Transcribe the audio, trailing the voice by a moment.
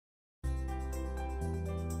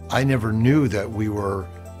I never knew that we were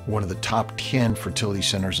one of the top 10 fertility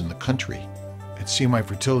centers in the country. At CNY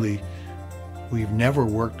Fertility, we've never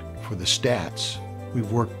worked for the stats.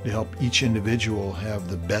 We've worked to help each individual have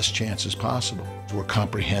the best chances possible. We're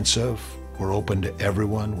comprehensive, we're open to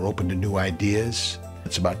everyone, we're open to new ideas.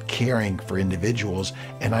 It's about caring for individuals,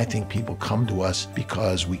 and I think people come to us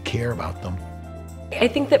because we care about them. I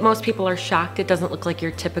think that most people are shocked. It doesn't look like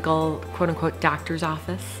your typical quote-unquote doctor's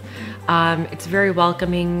office. It's very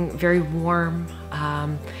welcoming, very warm.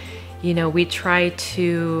 We try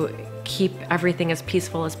to keep everything as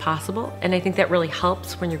peaceful as possible, and I think that really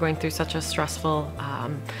helps when you're going through such a stressful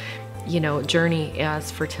journey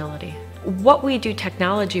as fertility. What we do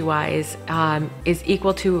technology-wise is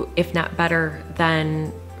equal to, if not better,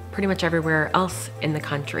 than pretty much everywhere else in the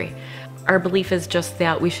country. Our belief is just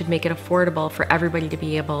that we should make it affordable for everybody to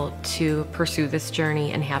be able to pursue this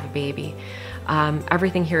journey and have a baby.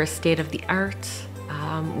 Everything here is state-of-the-art.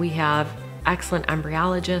 We have excellent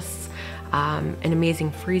embryologists, an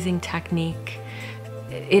amazing freezing technique.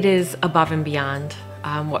 It is above and beyond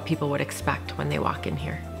what people would expect when they walk in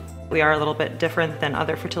here. We are a little bit different than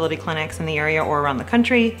other fertility clinics in the area or around the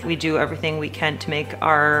country. We do everything we can to make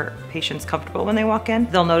our patients comfortable when they walk in.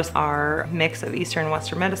 They'll notice our mix of Eastern and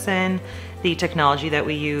Western medicine, the technology that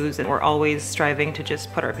we use, and we're always striving to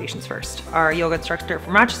just put our patients first. Our yoga instructor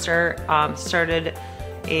from Rochester started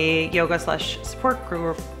a yoga/support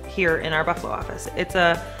group here in our Buffalo office. It's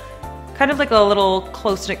a kind of like a little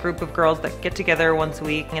close-knit group of girls that get together once a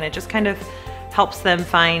week, and it just kind of helps them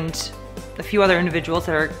find a few other individuals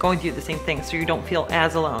that are going through the same thing, so you don't feel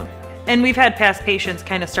as alone. And we've had past patients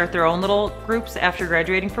kind of start their own little groups after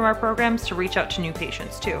graduating from our programs to reach out to new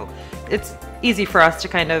patients too. It's easy for us to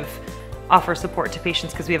kind of offer support to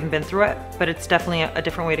patients because we haven't been through it, but it's definitely a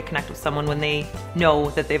different way to connect with someone when they know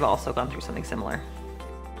that they've also gone through something similar.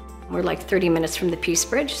 We're like 30 minutes from the Peace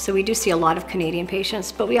Bridge, so we do see a lot of Canadian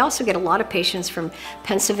patients, but we also get a lot of patients from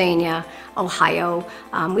Pennsylvania, Ohio.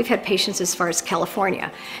 We've had patients as far as California.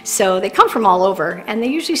 So they come from all over, and they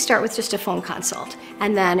usually start with just a phone consult.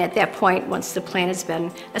 And then at that point, once the plan has been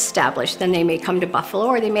established, then they may come to Buffalo,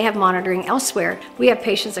 or they may have monitoring elsewhere. We have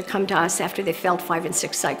patients that come to us after they've failed 5 and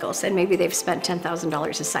 6 cycles, and maybe they've spent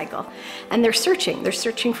 $10,000 a cycle. And they're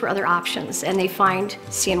searching for other options, and they find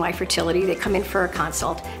CNY Fertility. They come in for a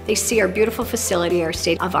consult. They see our beautiful facility, our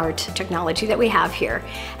state-of-art technology that we have here,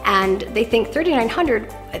 and they think $3,900,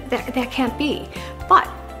 that can't be. But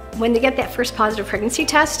when they get that first positive pregnancy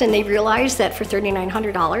test and they realize that for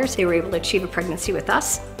 $3,900 they were able to achieve a pregnancy with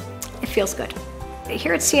us, it feels good.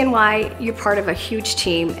 Here at CNY, you're part of a huge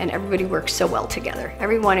team and everybody works so well together.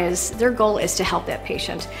 Their goal is to help that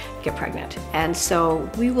patient get pregnant. And so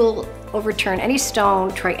we will overturn any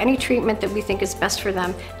stone, try any treatment that we think is best for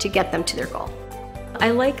them to get them to their goal. I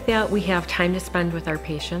like that we have time to spend with our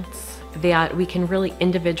patients, that we can really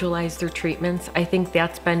individualize their treatments. I think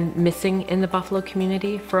that's been missing in the Buffalo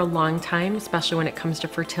community for a long time, especially when it comes to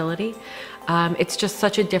fertility. It's just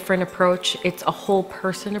such a different approach. It's a whole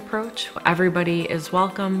person approach. Everybody is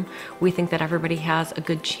welcome. We think that everybody has a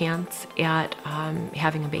good chance at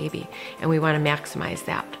having a baby, and we want to maximize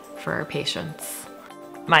that for our patients.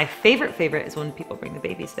 My favorite is when people bring the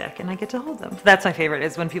babies back and I get to hold them. That's my favorite,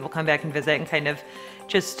 is when people come back and visit and kind of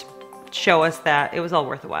just show us that it was all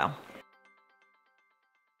worth a while.